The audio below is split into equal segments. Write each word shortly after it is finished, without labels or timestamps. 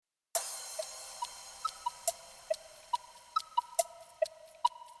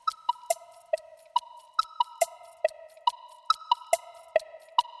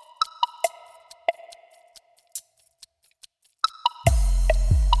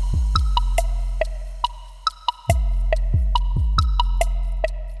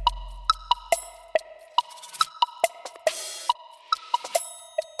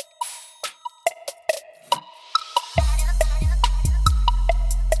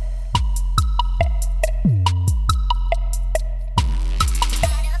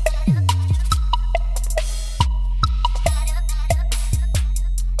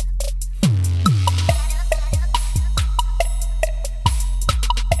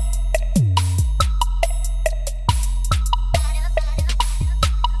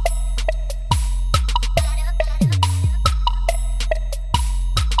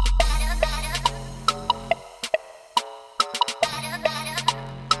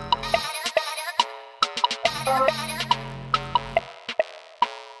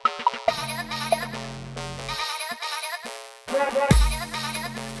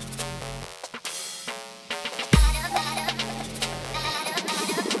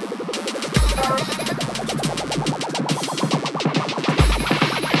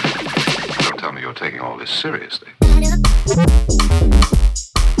this seriously.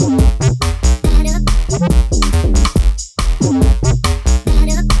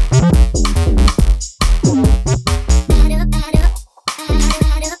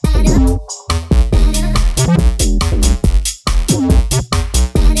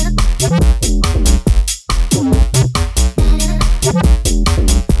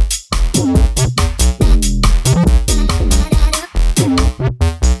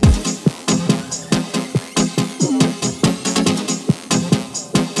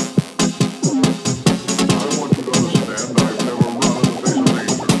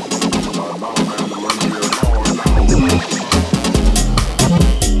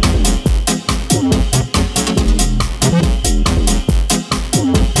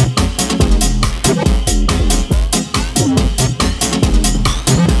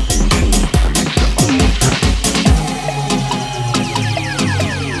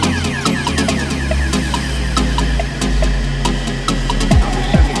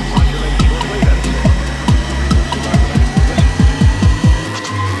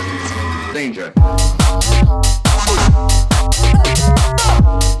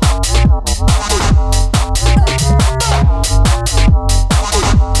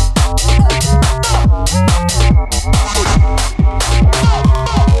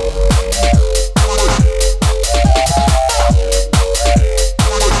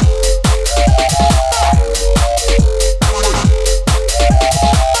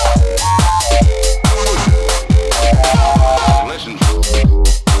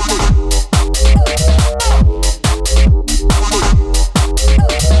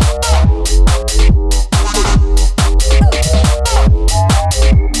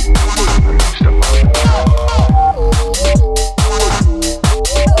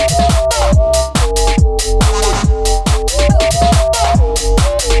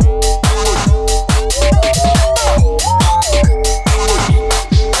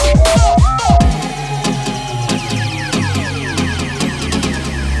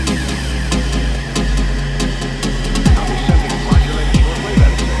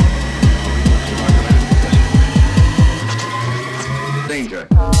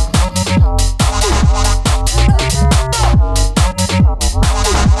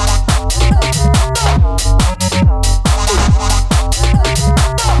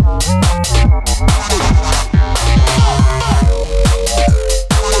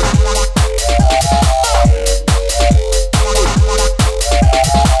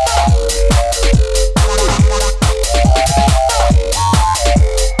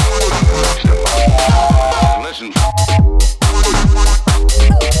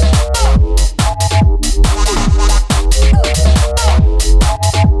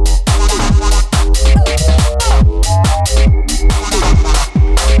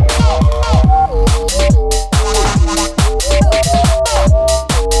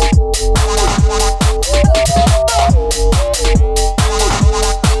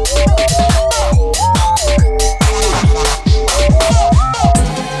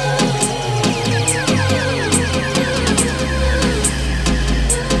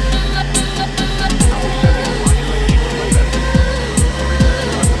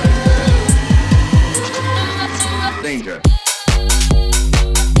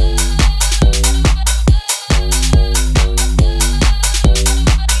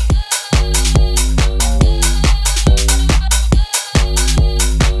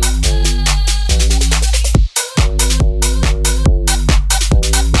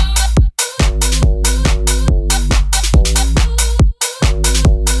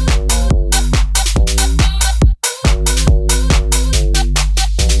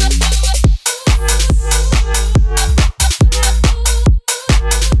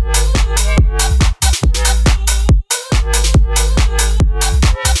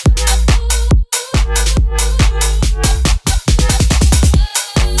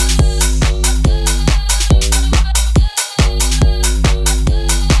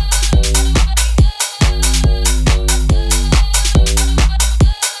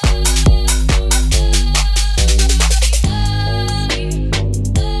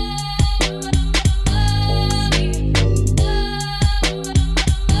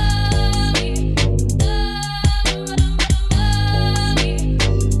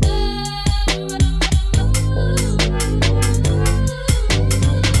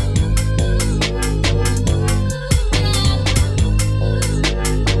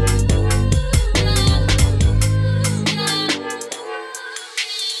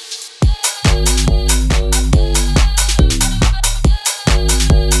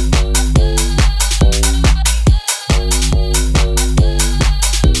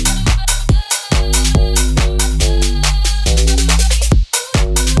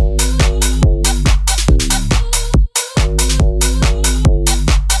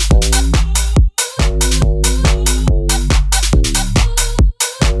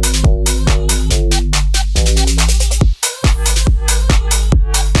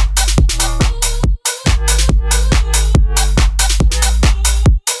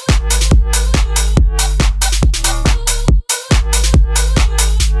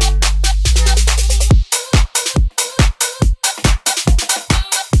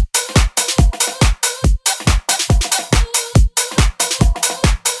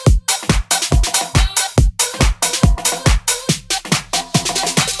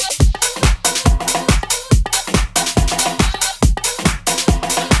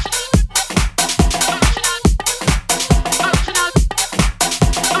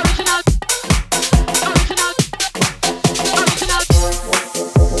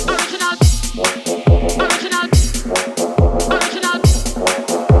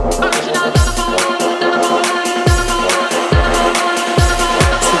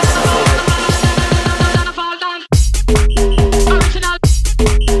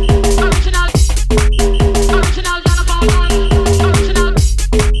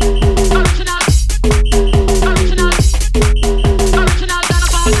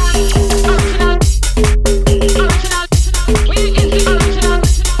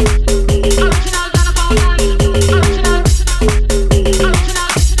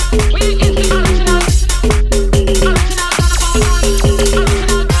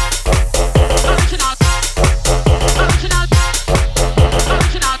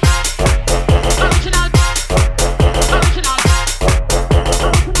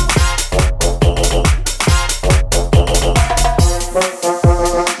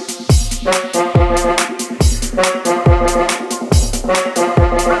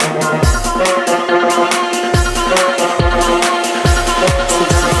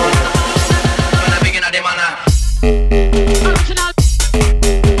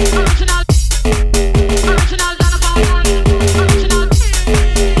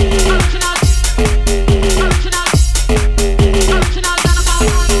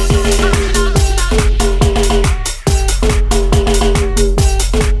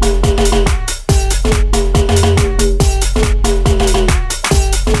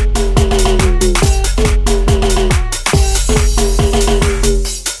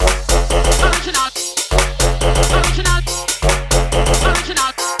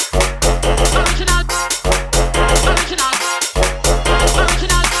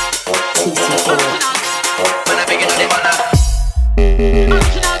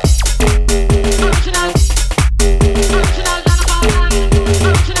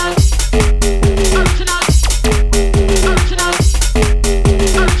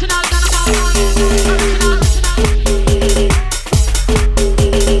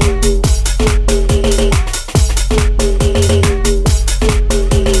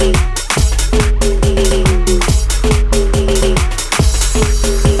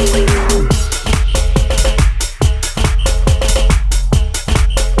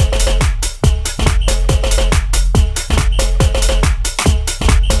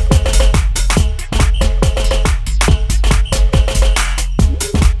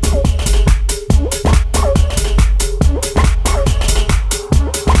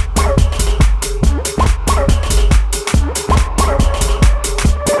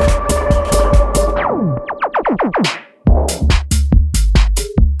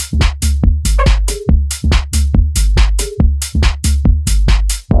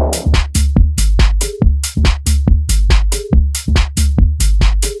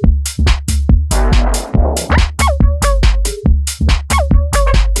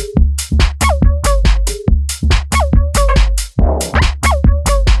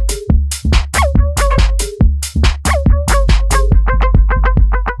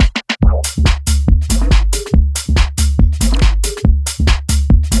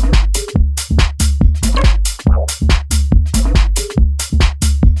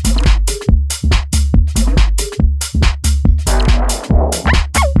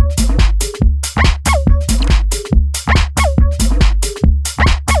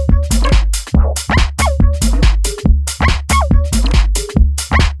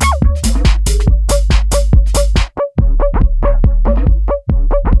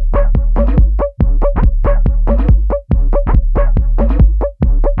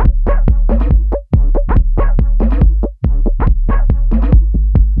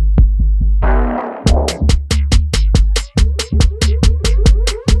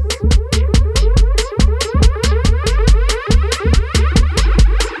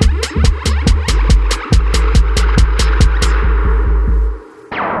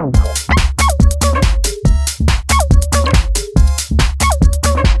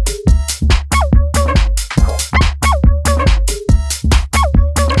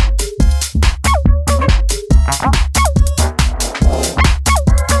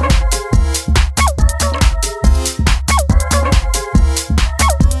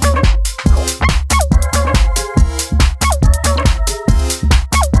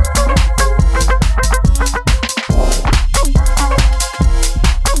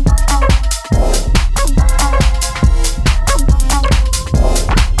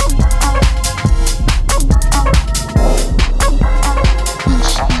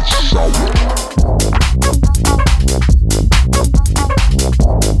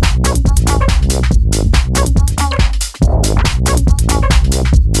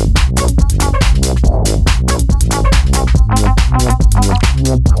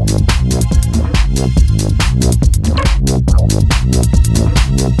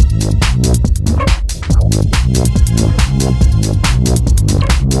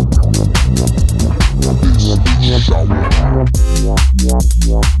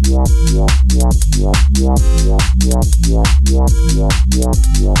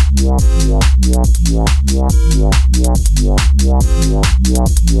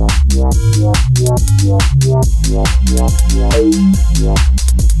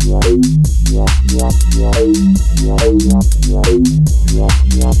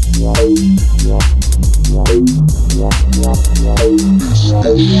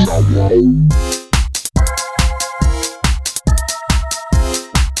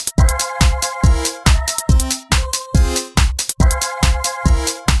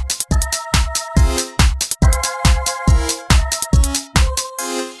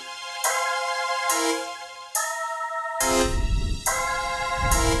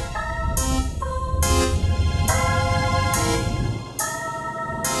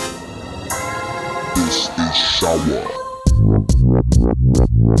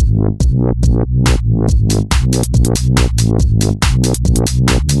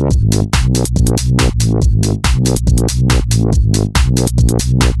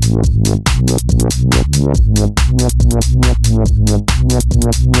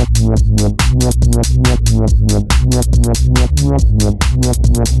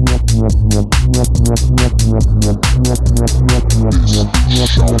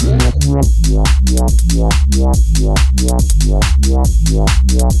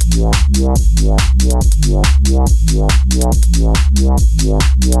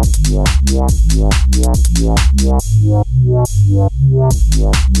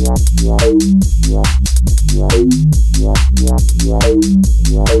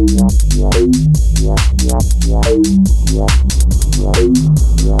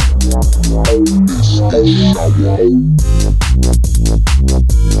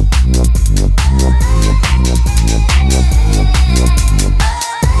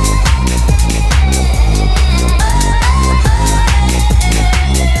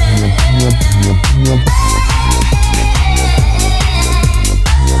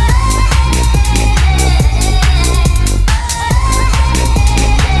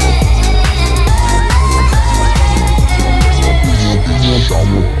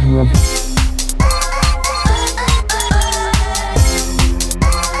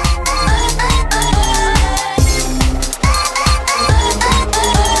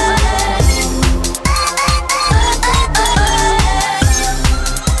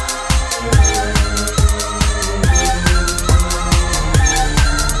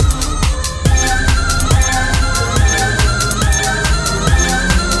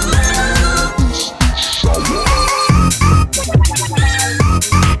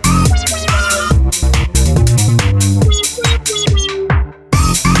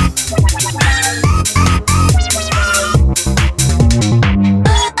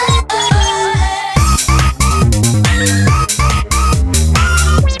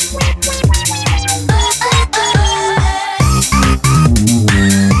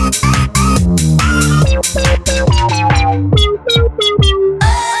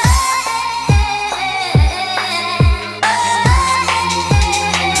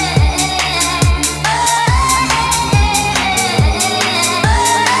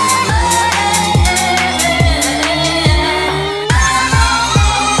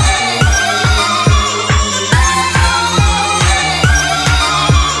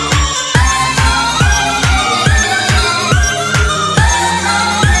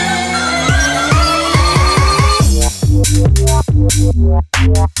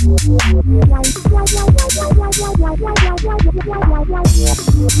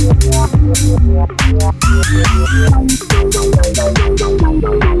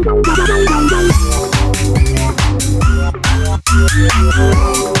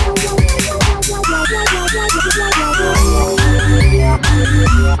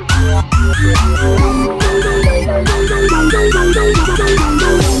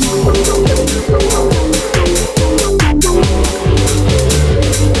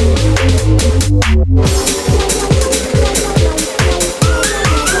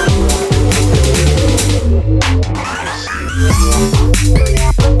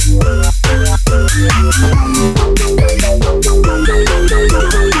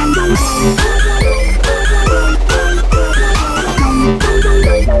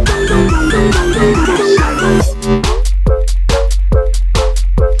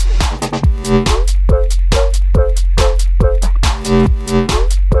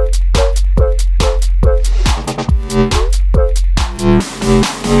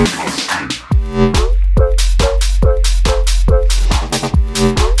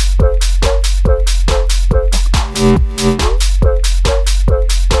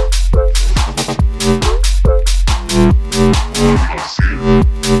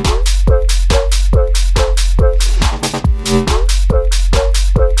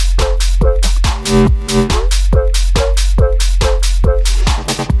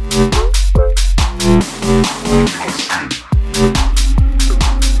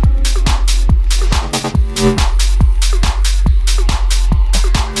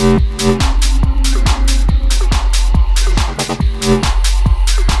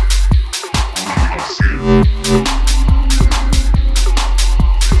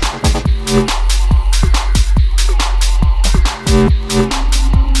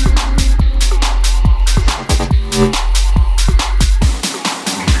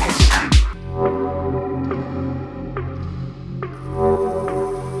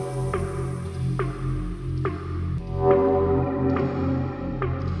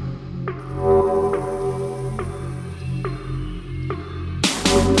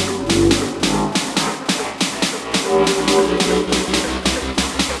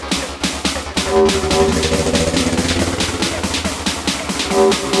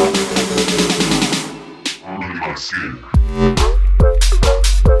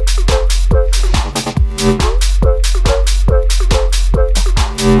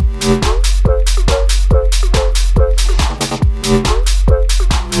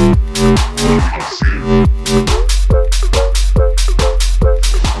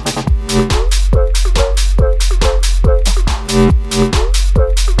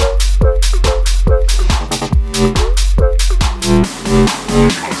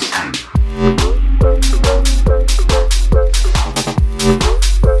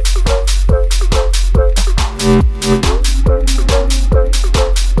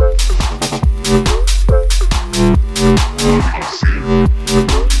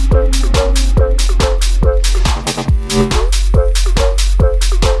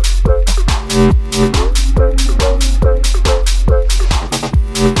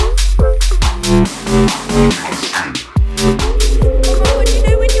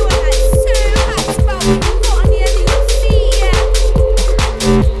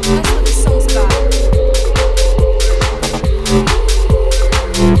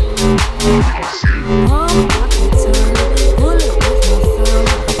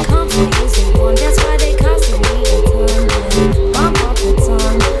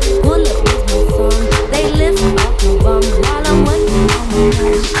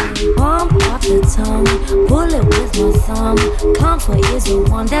 Comfort is the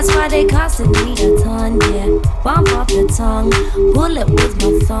one, that's why they costed me a ton, yeah. Bump off the tongue, pull it with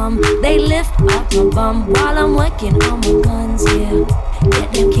my thumb. They lift up my bum while I'm working on my guns, yeah.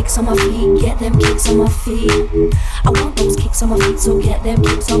 Get them kicks on my feet, get them kicks on my feet. I want those kicks on my feet, so get them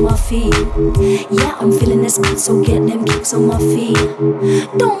kicks on my feet. Yeah, I'm feeling this beat, so get them kicks on my feet.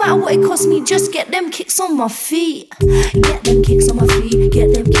 Don't matter what it costs me, just get them kicks on my feet. Get them kicks on my feet,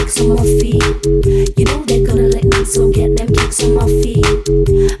 get them kicks on my feet. You know they're gonna let me, so get them kicks on my feet.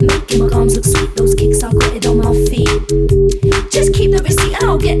 Making my arms look sweet, those kicks I got it on my feet. Just keep the receipt and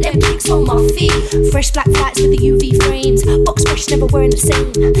I'll get them kicks on my feet. Fresh black flats with the UV frames, box fresh, never wearing the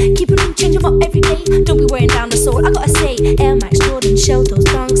same. Keep it on, change them up every day. Don't be wearing down the sword, I gotta say. Air Max, Jordan, Shell, those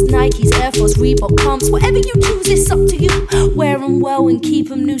Dunks, Nikes, Air Force, Reebok, pumps. Whatever you choose, it's up to you. Wear them well and keep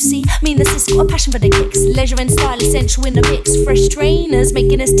them new. See, me and the sis got a passion for the kicks. Leisure and style essential in the mix. Fresh trainers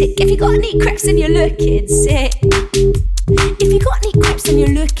making us tick. If you got any craps and you're looking sick. If you got any craps and you're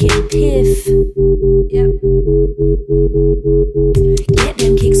looking piff. Yep. Get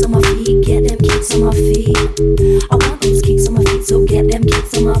them kicks on my feet, get them kicks on my feet. I want those kicks on my feet, so get them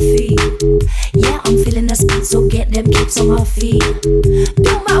kicks on my feet. Yeah, I'm feeling the speed, so get them kicks on my feet.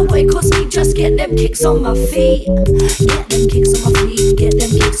 Don't matter what it costs me, just get them kicks on my feet. Get them kicks on my feet, get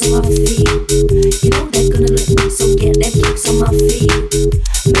them kicks on my feet. You know they're gonna look me, so get them kicks on my feet.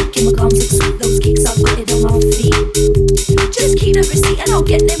 Making my arms look sweet, those kicks I've got it on my feet. Just keep the receipt and I'll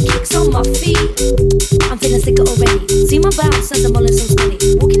get them kicks on my feet. I'm feeling sicker already. See my bounce and I'm all so steady.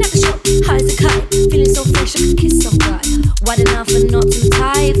 Walking at the shop, high as a kite. Feeling so fresh I could kiss some guy. Wide enough and not too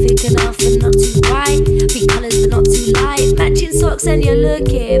tight, thick enough and not too bright. Feet colours but not too light. Matching socks and you're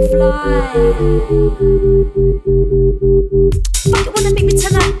looking fly. Fuck it, wanna meet me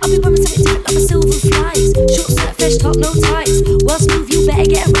tonight? I'll be wearing something different like my silver flies. Short skirt, fresh top, no ties. Well smooth, you better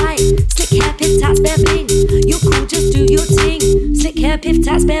get it right. Slick hair, piff tats, bare bling. You're cool, just do your thing. Slick hair, piff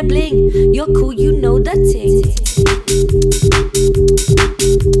tats, bare bling. You're cool, you know the ting.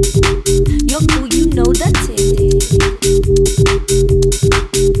 You're cool, you know the ting.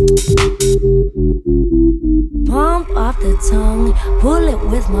 Pump off the tongue, pull it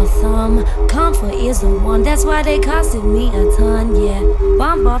with my thumb. Comfort is the one, that's why they costed me a ton, yeah.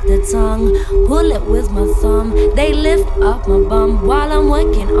 Bump off the tongue, pull it with my thumb. They lift up my bum while I'm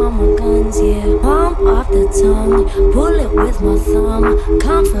working on my guns, yeah. Pump off the tongue, pull it with my thumb.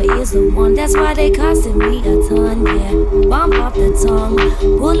 Comfort is the one, that's why they costed me a ton, yeah. Bump off the tongue,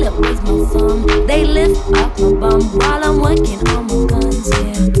 pull it with my thumb. They lift up my bum while I'm working on my guns,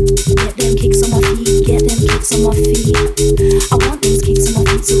 yeah. Get them kicks on my feet, get them kicks on my feet. I want those kicks on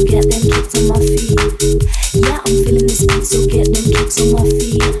my feet, so get them kicks on my feet. Yeah, I'm feeling this beat, so get them kicks on my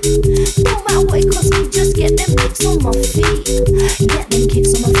feet. Don't matter what it costs me, just get them kicks on my feet. Get them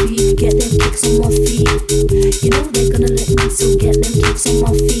kicks on my feet, get them kicks on my feet. You know they're gonna let me, so get them kicks on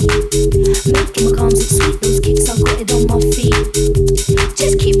my feet. Making my arms look sweet, those kicks I've got it on my feet.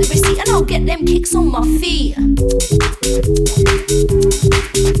 Just keep the receipt and I'll get them kicks on my feet.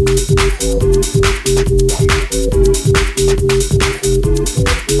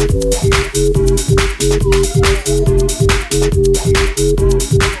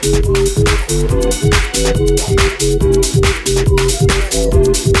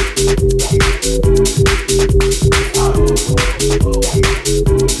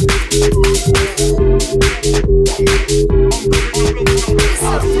 It's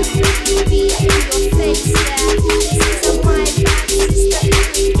so good to be in your face, yeah. This is a mind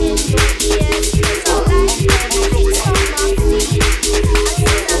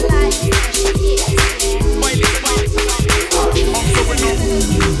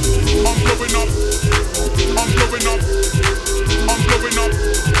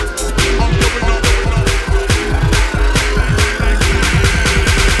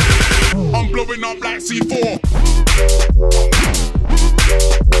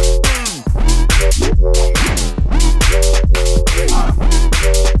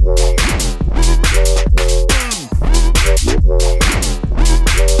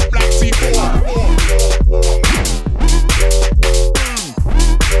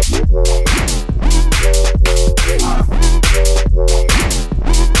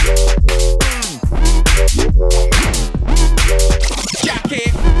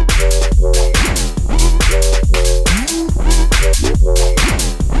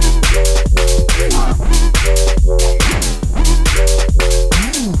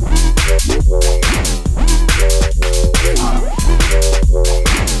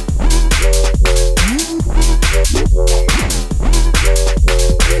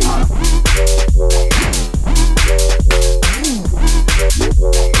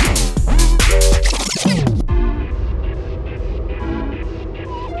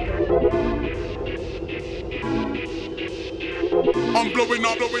I'm blowing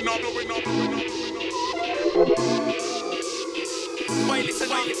up, blowing up, blowing up, blowing up. Wait,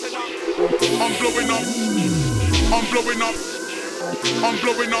 listen up, listen up. I'm blowing up. I'm blowing up. I'm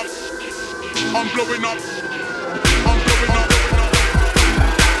blowing up. I'm blowing up. I'm blowing up.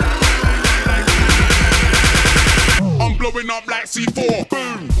 I'm blowing up like C4.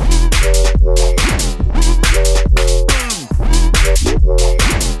 Boom.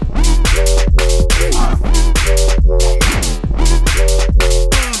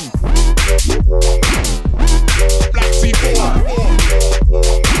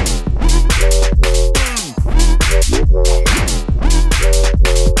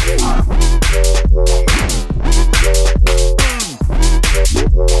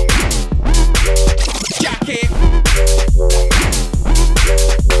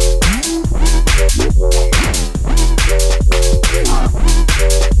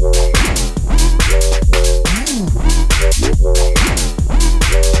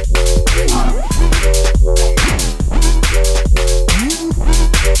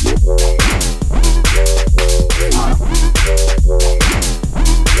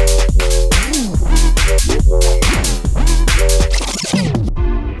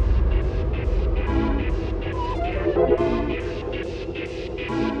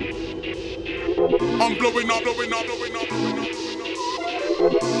 I'm blowing up, blowing up, blowing up, blowing up.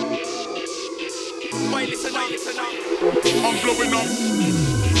 Wait, listen up, listen up. I'm blowing up.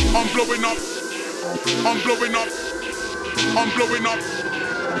 I'm blowing up. I'm blowing up. I'm blowing up.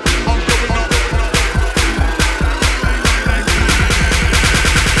 I'm blowing up.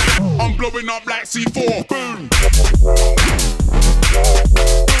 I'm blowing up like C4. Boom.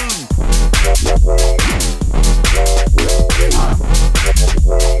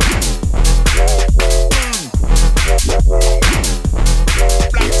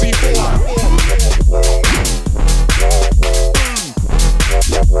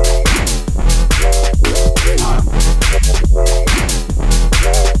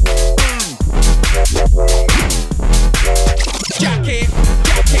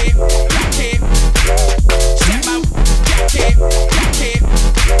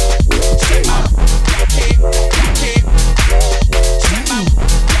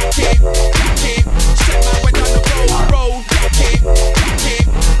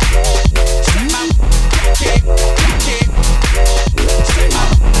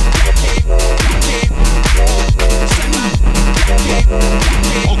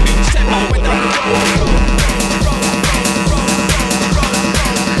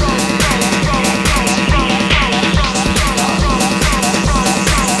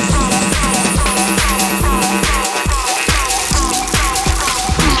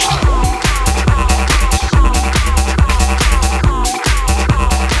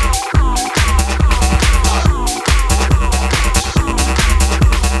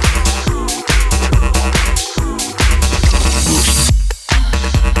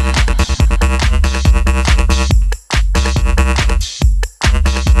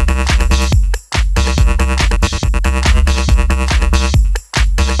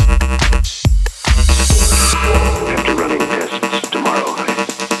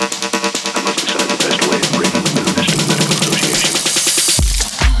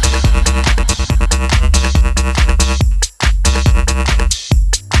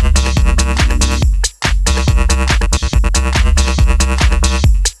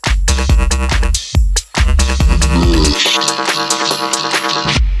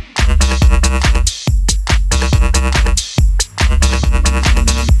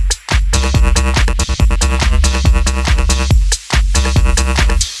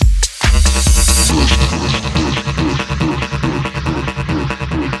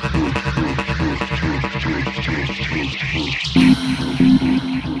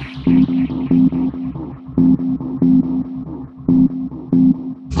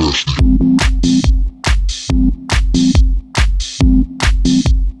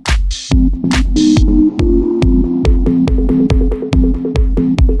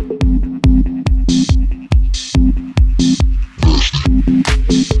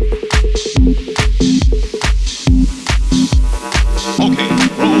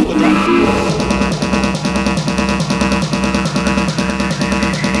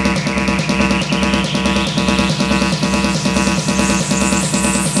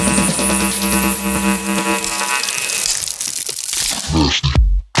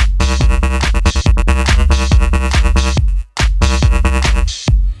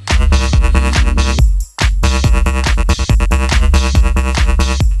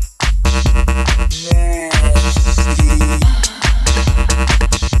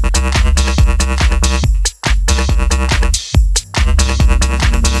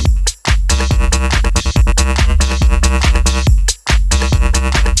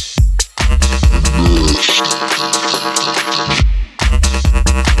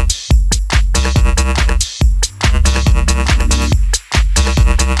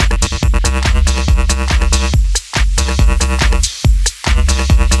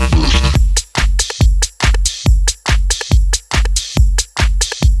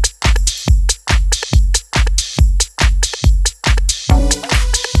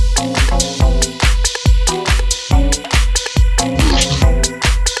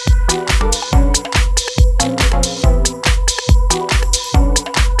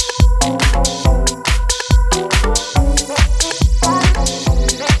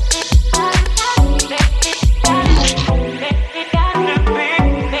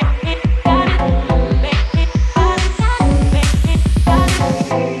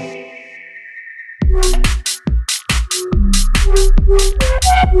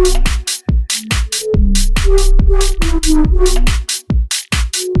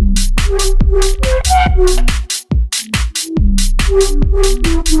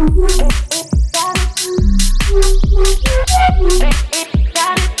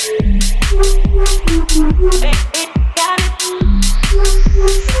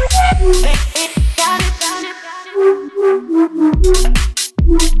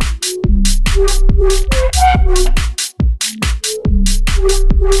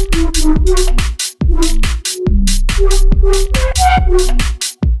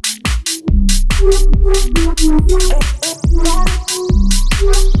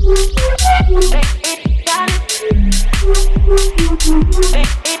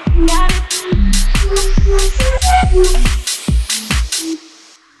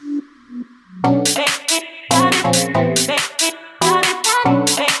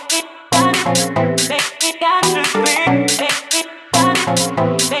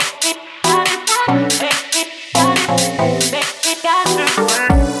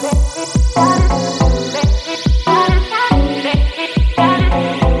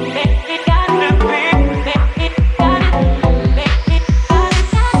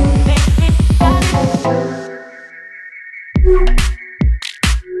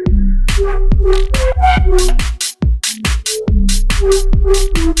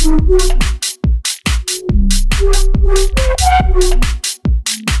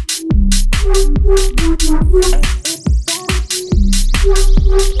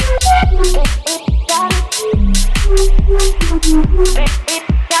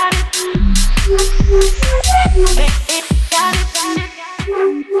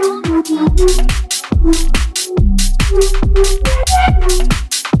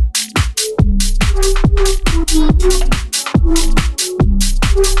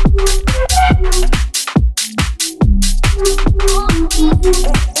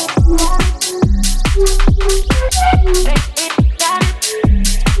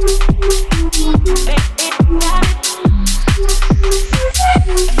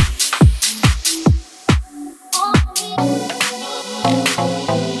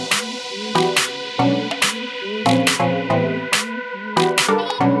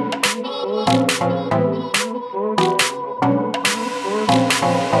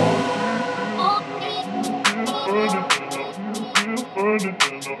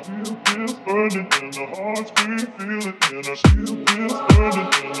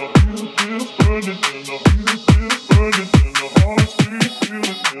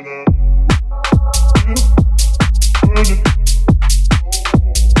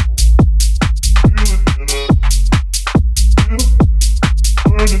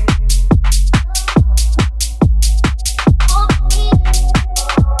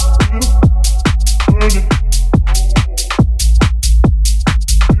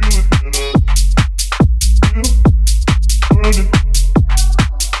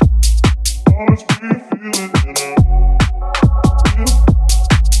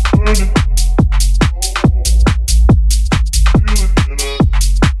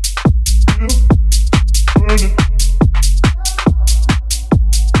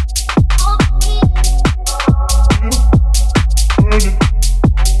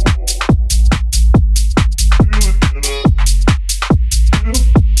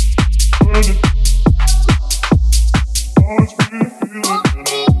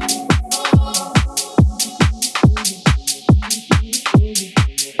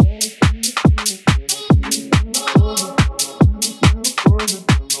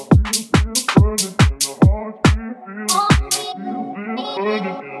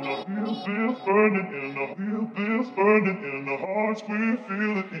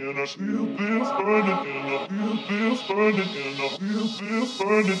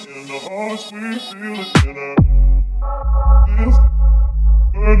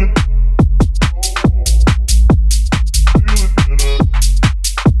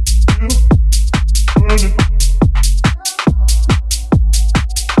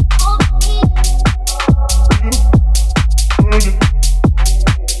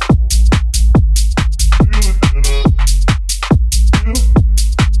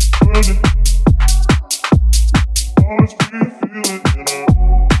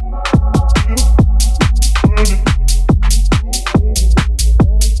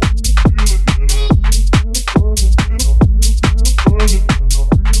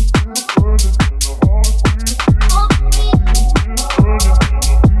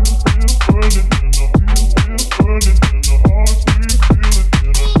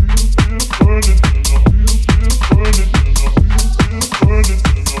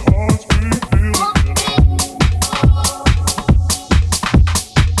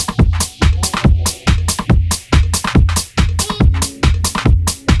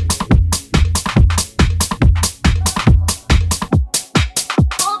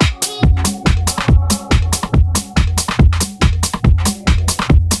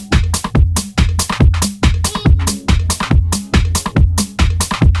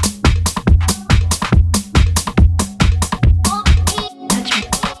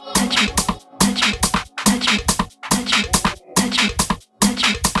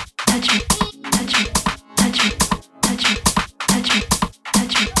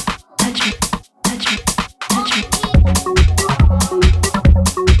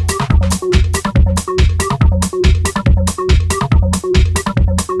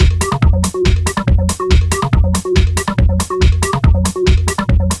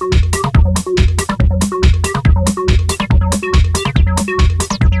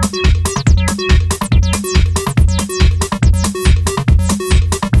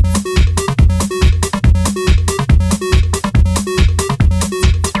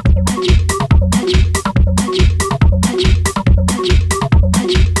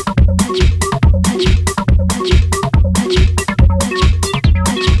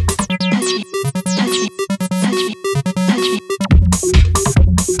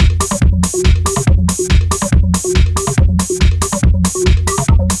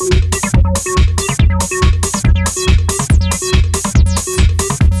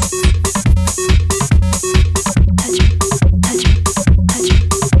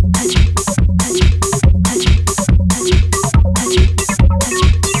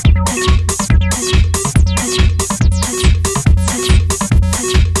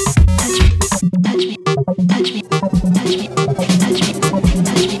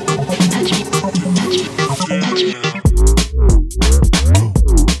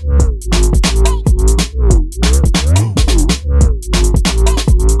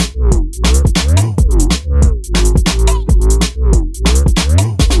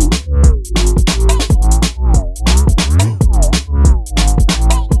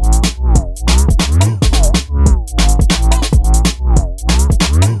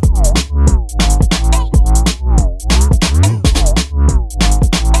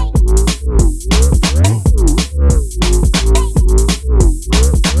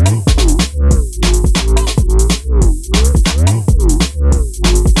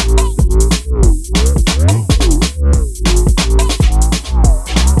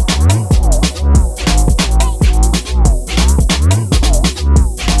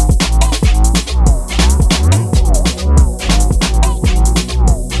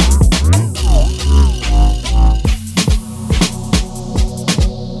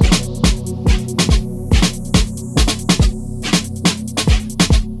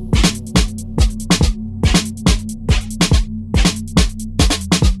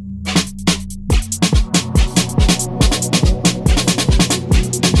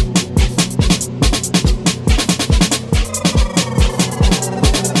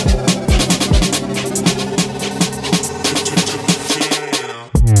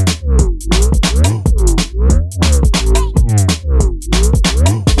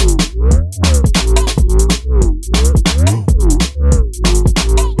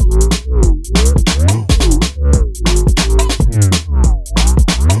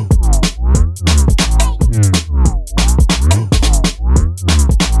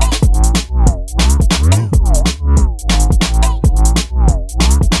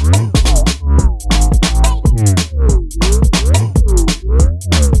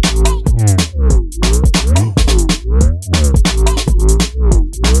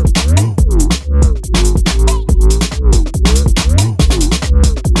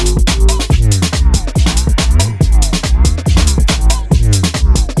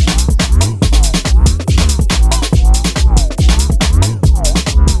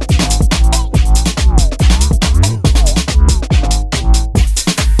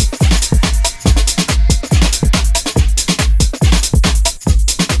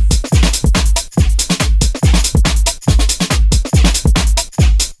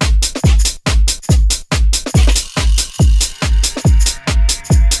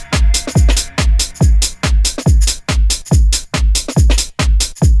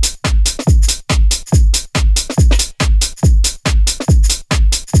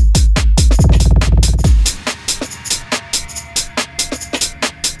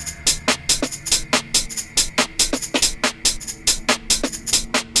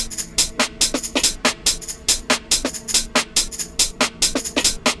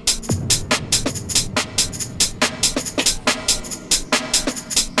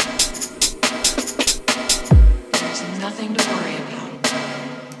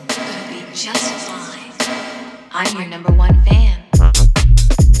 just fine. I'm your number one fan.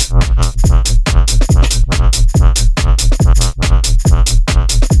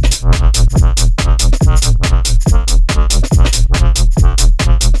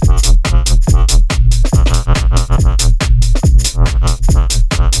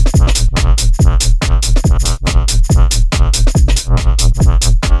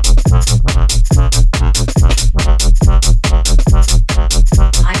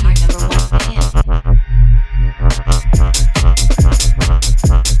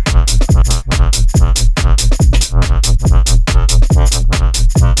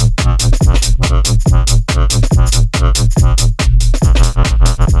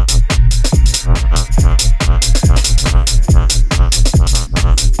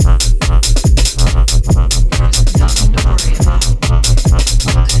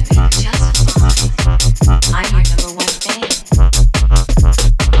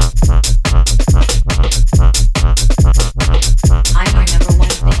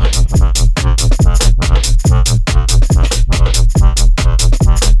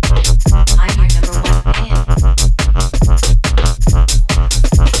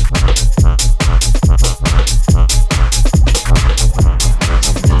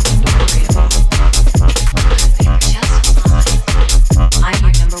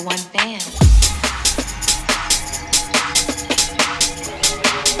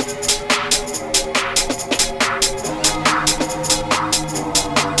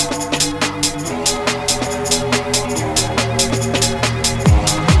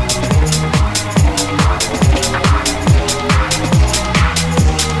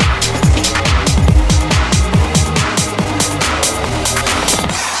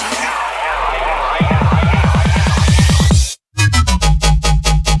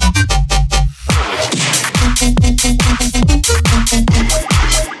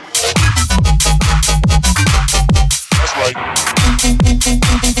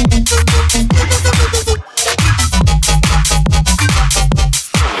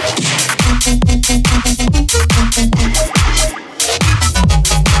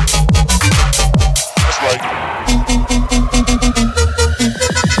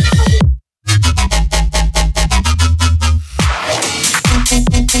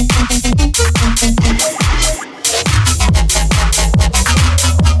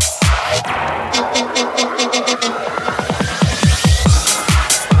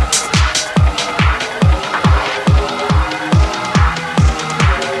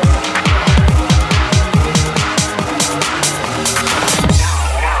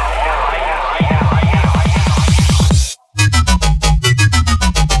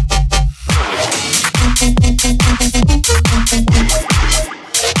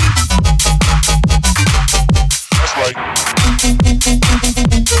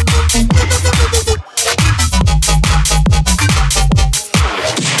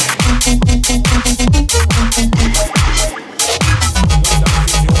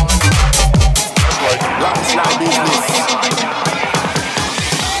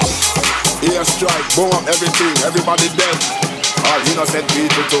 Everybody dead. All innocent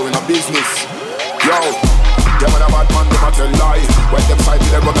people doing a business. Yo, them and a bad man, them a tell lie. When them side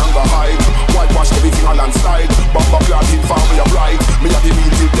they run and go hide. Whitewash everything a landslide. Bumper clotting farm me a bride. Me a the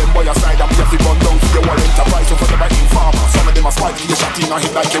real deal, them boy a side. And me a fi gun down to your whole enterprise. So for the biting farmer, some of them a spite. You shot in a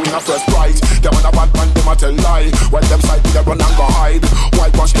hit like you win a first prize. Them and a bad man, them a tell lie. When them side they run and go hide.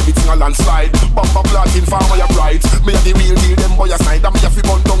 Whitewash everything a landslide. Bumper clotting farm me a bride. Me a the real deal, them boy a side. And me a fi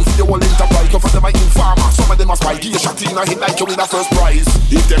gun down to your whole enterprise. So for the biting farmer, some of them a spite. You shot in a hit like you win a first prize.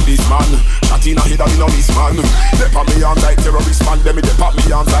 If them this man, shot in a hit and you know this man. They pop me on like terrorist man. Them they pop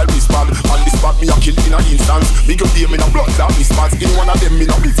me on like wristband. On this spot me a kill in an instant. Me go deal me no blood clot response. In one of them me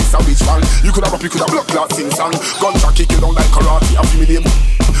no business a which man. You coulda rap, you coulda blood clot sing song. Gunshot kick you down like karate a few million.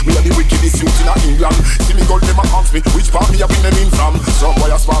 Me a the wickedest youth in a England. See me gold them a ask me which part me a bring them in from. Some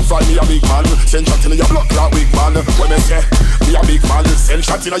boy a smart fry me a big man. Send shot in your blood clot wig man. When me say me a big man, send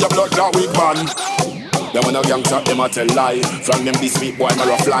shot in your blood clot wig man. Them when a gangster, them a tell lie. From them this week, boy, me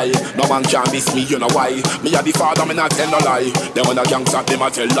a fly. No man can diss me, you know why. Me a the father, me not tell no lie. Them when a gangster, them a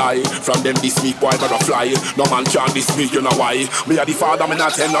tell lie. From them this week, boy, me a fly. No man can diss me, you know why. Me a the father, me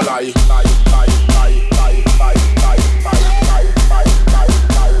not tell no lie.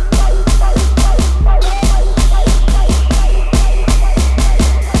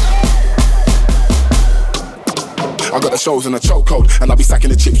 I got the shows in a chokehold, and I be sacking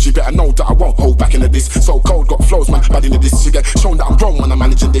the chips. You better know that I won't hold back into this. So cold, got flows, man, bad into this. You get shown that I'm grown when I'm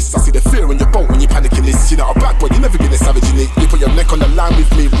managing this. I see the fear in your boat when you're panicking this. You're not a bad boy, you never been a savage in it. You put your neck on the line with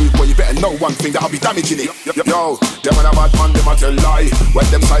me, rude boy, you better know one thing that I'll be damaging it. Yo, them when I'm bad man, them I tell lie. When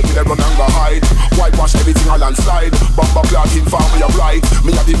them sight me, they run and go hide. Whitewash everything a landslide. Bumper clock in farm me a blight.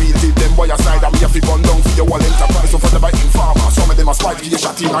 Me a the real deal, them boy a side. And me a fi gun down for your whole enterprise. So for the biting farmer, some of them a spite. Give you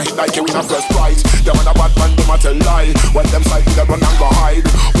shot in a hit like you win a first prize. Them and a bad man, them a tell lie. When them sight me, they run and go hide.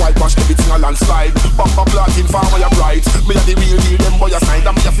 Whitewash everything a landslide. Bumper clock in farm me a blight. Me a the real deal, them boy a side.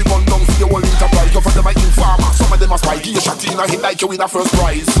 And me a fi gun down for your whole enterprise. So for the biting farmer, some of them a spite. Give you shot in a hit like you win a first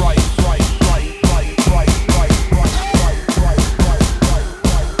prize.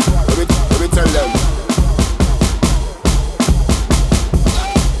 Let me tell them.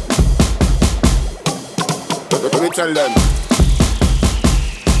 Let me tell them.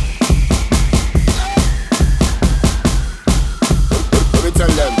 Let me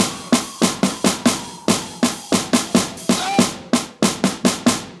tell them.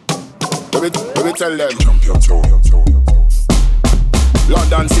 Let me tell them.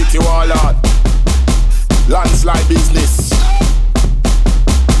 London City Warlord. Landslide business.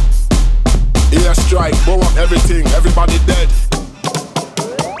 Air strike, blow up everything, everybody dead.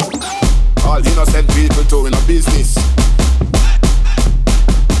 All innocent people too in a business.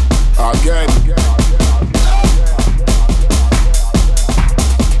 Again.